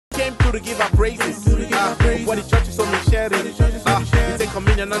to give our praises. What the church is only sharing. We take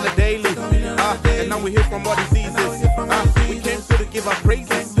communion on the daily. And now we heal from all diseases. We came to give our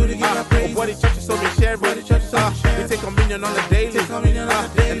praises. What the church is only sharing. We take communion on the daily.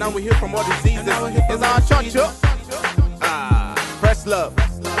 And now we heal from all diseases. It's our church, yo. Press love.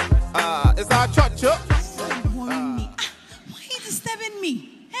 It's our church, yo. Why are you disturbing me?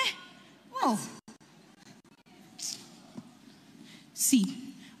 Well, see,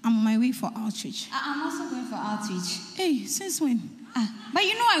 I'm on my way for outreach. I'm also going for outreach. Hey, since when? But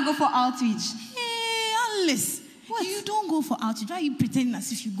you know I go for outreach. Hey, Alice. What? You don't go for outreach. Why are you pretending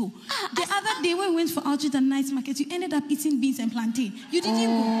as if you go? The other day when we went for outreach at night market, you ended up eating beans and plantain. You didn't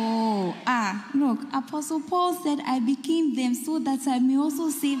go. Look, Apostle Paul said I became them so that I may also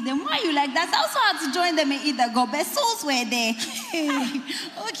save them. Why are you like that? I also had to join them and eat the gobe. Souls were there. Hey,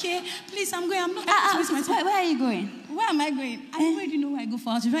 okay, please, I'm going. I'm not going to waste my time. Where are you going? Where am I going? I already know where I go for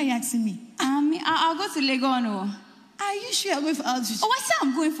outreach. Why are you asking me? I'll go to Legono. Are you sure you're going for outreach? Oh, I said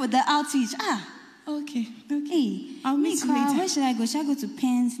I'm going for the outreach. Okay. Hey, I'll meet you later. Where should I go? Should I go to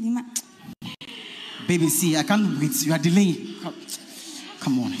Pens? Baby, see, I can't wait. You are delaying.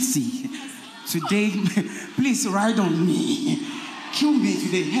 Come on, see. Today, please ride on me. Kill me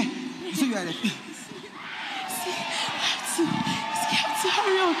today. Hey, so you are the...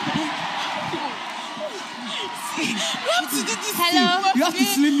 Hurry up. Hello. You have to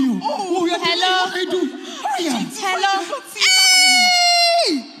slim you. Oh, you are delaying. Hello. What I do? Hurry up. Hello.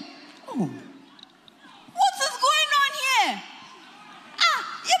 Hey! Oh. What is going on here?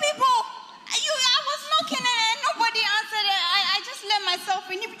 You people. I was knocking and nobody answered it. I just let myself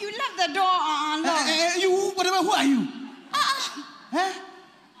in. You left the door unlocked. You, whatever, who are you?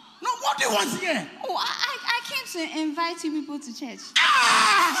 No, what do you want here? Oh, I came to invite you people to church.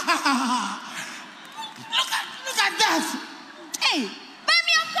 Look at that. Hey,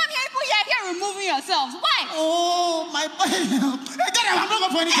 baby, I'm coming here. People here removing yourselves. Why? Oh, my boy. I'm not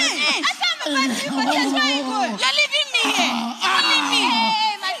going for anything. Hey, I can't invite you for church. Where are you going? You're leaving me here. You're leaving me.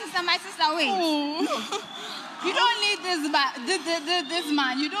 Hey, my sister, wait. You don't need this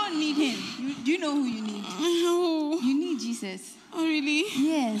man. You don't need him. Do you know who you need? You need Jesus. Oh, really?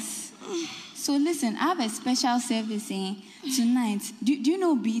 Yes. So listen, I have a special service tonight. Do you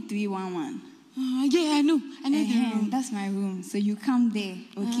know B311? Yeah, I know. I know the room. That's my room. So you come there,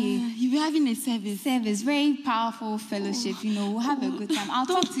 okay? You'll be having a service. Very powerful fellowship. We'll have a good time. I'll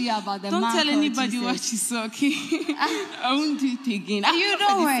talk to you about the man. Don't tell anybody Jesus. what you saw, okay? I won't do it again. You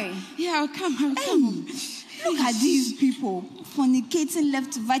don't worry. Yeah, I'll come. Look at these people fornicating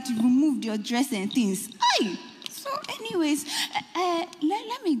left to right to remove your dress and things. Hey. So, anyways,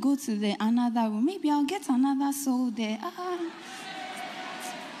 let me go to the another room. Maybe I'll get another soul there.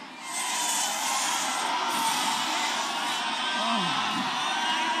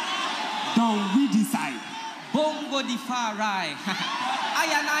 Don't we decide? Bongo the far right.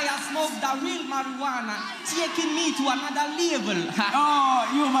 I smoke the real marijuana, taking me to another level. Oh,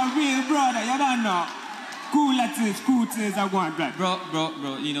 you're my real brother. You don't know. Cool things I want, right? Bro,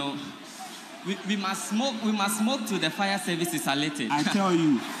 we must smoke till the fire service is alerted. I tell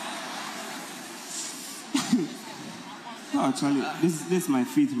you. Oh, actually, this is my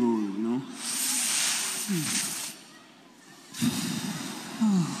fifth roll,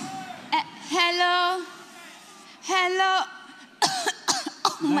 Hello.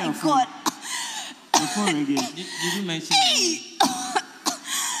 Oh my God. The phone again. Did you mention?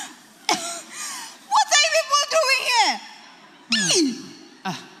 What are you people doing here?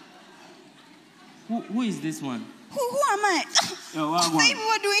 Who is this one? Who am I? What are you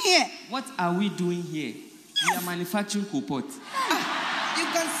people doing here? What are we doing here? We are manufacturing Kupot. You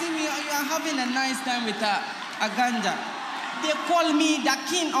can see me. You are having a nice time with a ganja. They call me the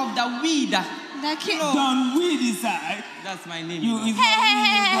king of the weed. The king. Don't weed inside. That's my name.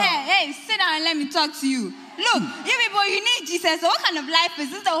 Hey, sit down and let me talk to you. Look, you people, you need Jesus. So what kind of life is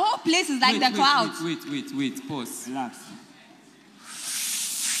this? The whole place is like the clouds. Wait. Pause. Relax.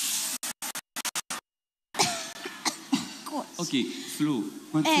 Okay, flow.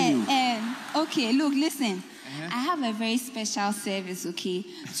 Okay, look, listen. I have a very special service, okay?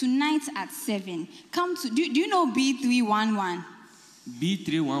 Tonight at 7. Come to, do you know B311?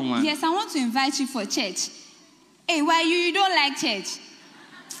 B311? Yes, I want to invite you for church. Hey, why you don't like church?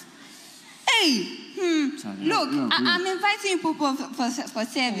 Hey, look, I'm inviting people for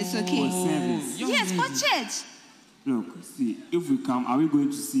service, okay? For service? Yes, for church. Look, see, if we come, are we going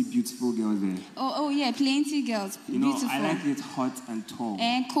to see beautiful girls there? Oh yeah, plenty girls. Beautiful. I like it hot and tall.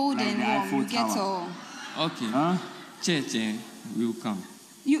 And cold like and warm. You get all. Okay. Church, we will come.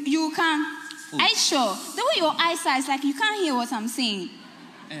 You can? Are you sure? The way your eyesight is like you can't hear what I'm saying.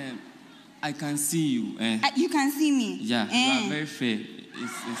 I can see you. You can see me? Yeah, you are very fair.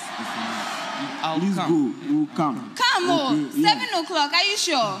 I'll Please come. go. We'll come. Come on. 7 o'clock. Are you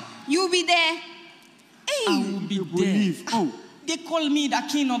sure? You'll be there? Hey. I will be there. Oh. They call me the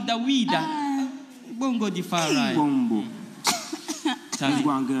king of the weed. Won't go the far right. Bombo. Let's go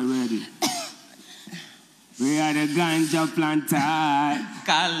and get ready. We are the ganja planter.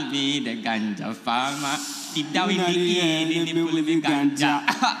 Call me the ganja farmer. Deep down in the people living ganja.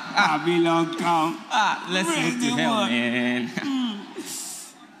 I belong come. Let's move to hell, man.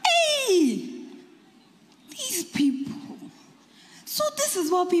 Hey! These people. So this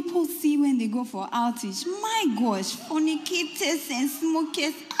is what people see when they go for outreach. My gosh, fornicators and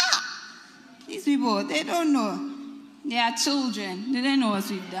smokers. These people, they don't know. They are children. They don't know what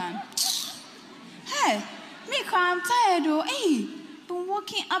we've done. Hey, Mika, I'm tired though. Hey, been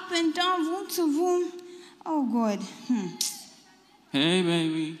walking up and down, room to room. Oh God. Hey,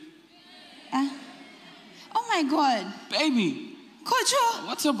 baby. Oh my God. Baby. Kojo.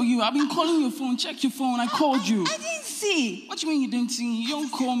 What's up with you? I've been calling your phone. Check your phone. I called you. I didn't see. What do you mean you didn't see? You don't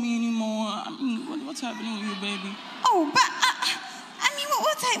call me anymore. I mean, what's happening with you, baby? Oh, but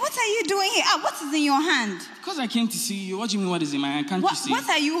what are you doing here? What is in your hand? Because I came to see you. What do you mean what is in my hand? Can't you see? What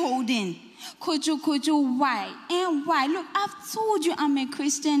are you holding? Kojo, why? And why? Look, I've told you I'm a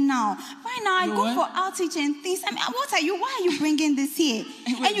Christian now. Right now, I go for outreach and things. I mean, what are you? Why are you bringing this here?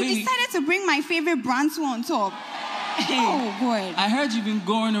 Hey, wait, and you decided to bring my favorite brand on top. Hey, oh, God. I heard you've been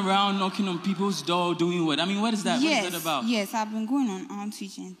going around knocking on people's door, doing what? I mean, what is that? Yes, what is that about? Yes, I've been going on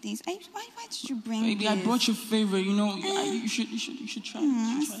outreach and things. Why did you bring Baby, this? I brought your favorite. You know, you should try. You should try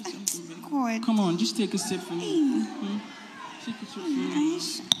something, baby. God. Come on, just take a sip for me. Take a sip for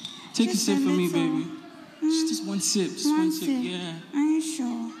me. Take a sip for me, baby. Just one sip. Just one sip. Yeah. Are you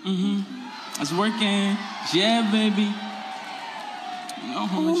sure? It's working. Yeah, baby. You know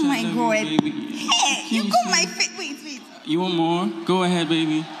how much I love you, baby. Hey, you got my face. Wait. You want more? Go ahead,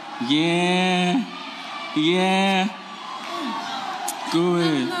 baby. Yeah. Go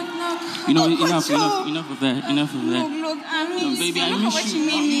ahead. Look. You know, enough of that. Look, I miss baby, you. I Look miss what you. you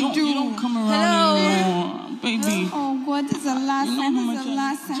made me do. You don't come around anymore, baby. Oh, God, this is the last time. This is the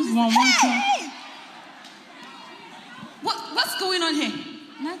last time. Just one time. What's going on here?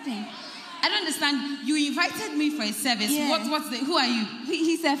 Nothing. I don't understand. You invited me for a service. Yeah. Who are you?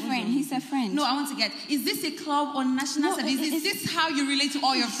 He's a friend. No, I want to get. Is this a club or national service? Is this how you relate to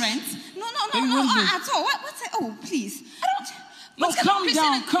all your friends? No, Baby, at all. Oh, please. I don't. No, calm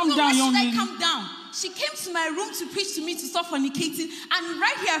down, young lady. Calm down. She came to my room to preach to me to stop fornicating, and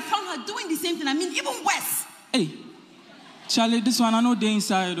right here I found her doing the same thing. I mean, even worse. Hey, Charlie, this one I know they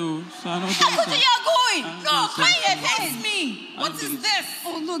inside though, so I know they How inside. you are going? No, come here, face me. What is this?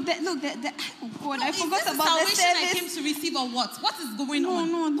 Oh, look, that. Oh, God, No, I forgot about the salvation I came service. to receive or what? What is going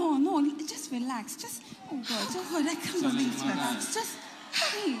on? No. Just relax. Oh, God, I can't believe this. Just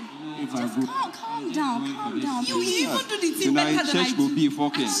calm down. You even do the thing Tonight, better than I church will do. be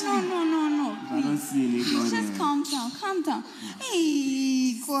focused. No. I don't see any. Just calm down.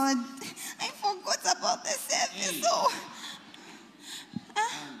 Hey, God, I forgot about the service. Oh.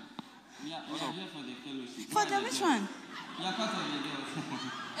 For the which one?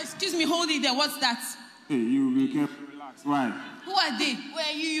 Excuse me, hold it there. What's that? Hey, you be careful, relax. Why? Who are they? Where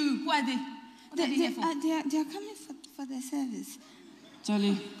are you? Who are they? What are they here for? They are coming for the service.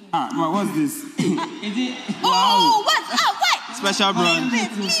 Charlie. But what's this? Is it? Oh, what? What? Special brand. Leave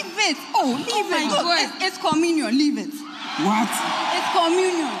it. Oh, leave it. my God. It's communion. Leave it. What? It's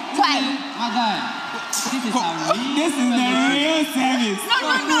communion. Why? My guy, this is a This is the real service.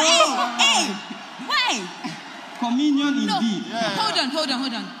 No. Hey. Why? communion No. indeed. Hold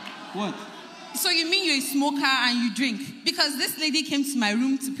on. What? So you mean you're a smoker and you drink? Because this lady came to my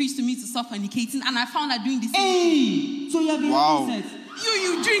room to preach to me to stop fornicating, and I found her doing the same. Hey! So you have been Wow. having sex?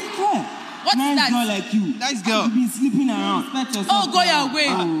 You drink. Yeah. What is nice that? girl like you. Nice girl. You've been sleeping around. Respect yourself. Oh, go your way.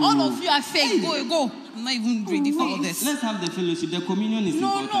 Oh. All of you are fake. Go. I'm not even ready for all this. Let's have the fellowship. The communion is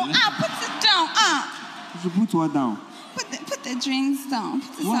No. important. Put it down. You should put what down? Put the drinks down.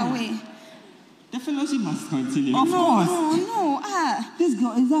 Put this Why? away. The fellowship must continue. Of course. No. This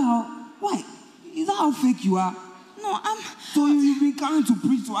girl, is that how? Why? Is that how fake you are? No, So you've been coming to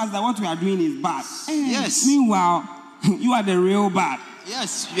preach to us that what we are doing is bad. Yes. Meanwhile, you are the real bad.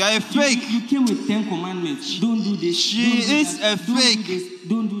 Yes, you are a fake. You came with 10 commandments. Don't do this. She don't do is that, a don't fake. Do this,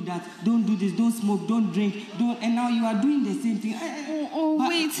 don't do that. Don't do this. Don't smoke. Don't drink. And now you are doing the same thing. But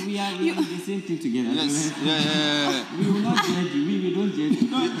wait. We are doing the same thing together. Yes. Yeah. We will not judge you. We don't judge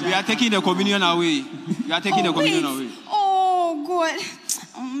you. We are taking the communion away. We are taking the communion away. Oh, God.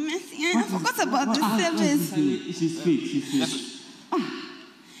 Oh, mercy. I forgot about the service. She's fake. She's fake.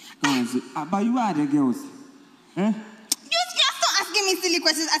 Come and say, but you are the girls. You're still asking me silly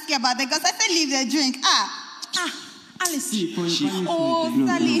questions, asking about the girls. I said leave the drink. Alice. Sally.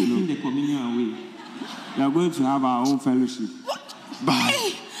 Taking the communion away. We are going to have our own fellowship.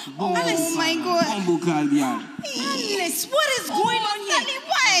 Bye. Alice. Oh my God. Alice, what is going on here? Sally,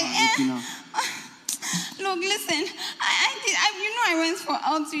 why? Look, listen. I went for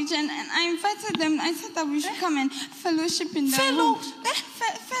outreach and I invited them. I said that we should come and fellowship in the room.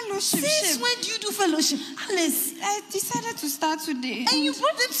 Fellowship. Since when do you do fellowship? Alice. I decided to start today. And you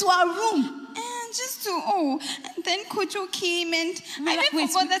brought them to our room. And then Kojo came and I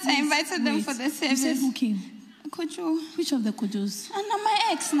forgot that I invited them for the service. You said who came? Kojo. Which of the Kojos? And I'm my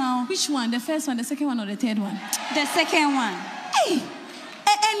ex now. Which one? The first one, the second one, or the third one? The second one. Hey!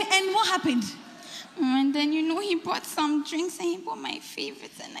 And what happened? And then, he bought some drinks and he bought my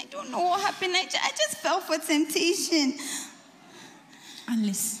favorites and I don't know what happened. I just fell for temptation.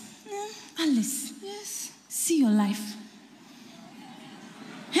 Alice. Yeah. Alice. Yes. See your life.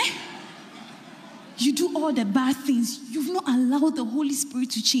 Hey? You do all the bad things. You've not allowed the Holy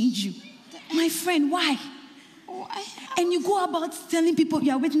Spirit to change you. My friend, why? And you go about telling people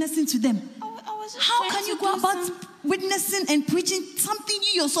you are witnessing to them. How can you go about witnessing and preaching something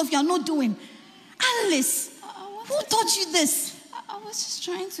you yourself you are not doing? Alice, who taught you this? I was just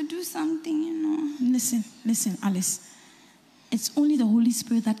trying to do something, Listen, Alice. It's only the Holy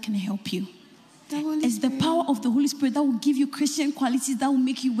Spirit that can help you. It's the power of the Holy Spirit that will give you Christian qualities that will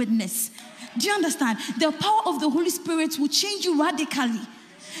make you witness. Do you understand? The power of the Holy Spirit will change you radically.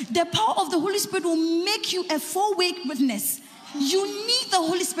 The power of the Holy Spirit will make you a four-way witness. You need the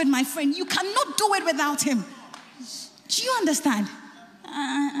Holy Spirit, my friend. You cannot do it without Him. Do you understand?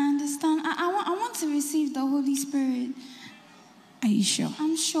 I understand. I want to receive the Holy Spirit. Are you sure?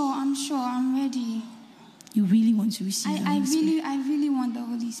 I'm sure. I'm ready. You really want to receive the Holy Spirit? I really want the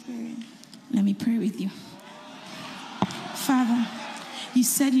Holy Spirit. Let me pray with you. Father, you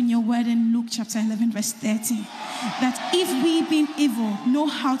said in your word in Luke chapter 11 verse 13 that if we being evil know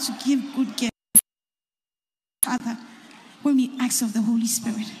how to give good gifts, Father, when we ask of the Holy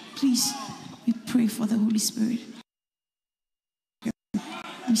Spirit, please, we pray for the Holy Spirit.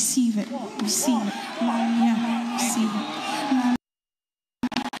 Receive it. Receive it. Yeah, receive it.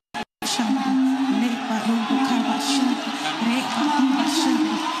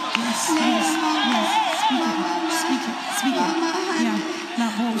 Yes. Speak it. Yeah.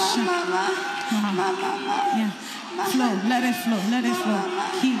 Yeah. Flow. Let it flow.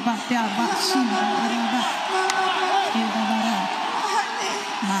 Keep back there.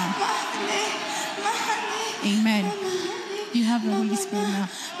 Amen. You have the Holy Spirit now.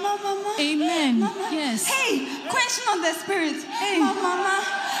 Amen. Yes. Hey, quench not the Spirit. Hey. Mama.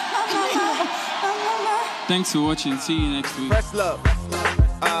 Thanks for watching. See you next week. Fresh love.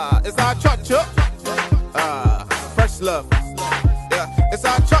 It's our church. Fresh love. Yeah, it's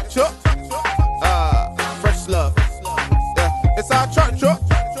our church. Fresh love. Yeah, it's our church.